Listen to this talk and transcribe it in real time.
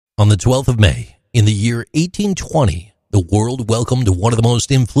On the 12th of May, in the year 1820, the world welcomed one of the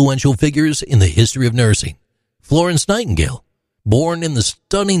most influential figures in the history of nursing, Florence Nightingale, born in the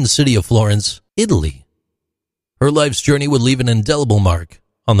stunning city of Florence, Italy. Her life's journey would leave an indelible mark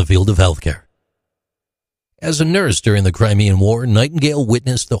on the field of healthcare. As a nurse during the Crimean War, Nightingale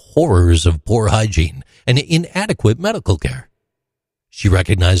witnessed the horrors of poor hygiene and inadequate medical care. She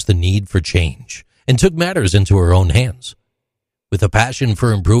recognized the need for change and took matters into her own hands. With a passion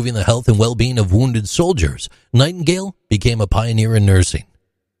for improving the health and well-being of wounded soldiers, Nightingale became a pioneer in nursing.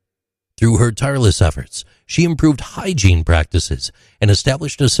 Through her tireless efforts, she improved hygiene practices and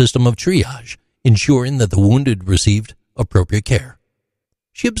established a system of triage, ensuring that the wounded received appropriate care.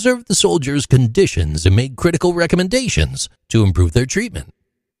 She observed the soldiers' conditions and made critical recommendations to improve their treatment.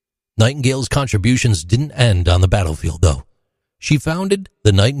 Nightingale's contributions didn't end on the battlefield, though. She founded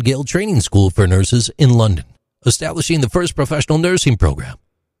the Nightingale Training School for nurses in London, establishing the first professional nursing program.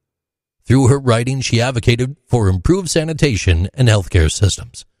 Through her writing, she advocated for improved sanitation and healthcare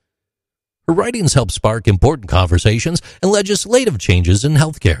systems. Her writings helped spark important conversations and legislative changes in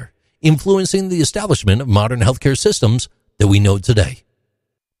healthcare, influencing the establishment of modern healthcare systems that we know today.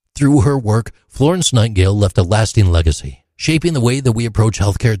 Through her work, Florence Nightingale left a lasting legacy, shaping the way that we approach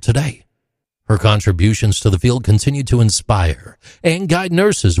healthcare today. Her contributions to the field continue to inspire and guide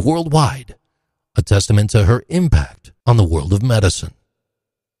nurses worldwide, a testament to her impact on the world of medicine.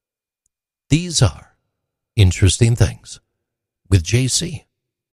 These are Interesting Things with JC.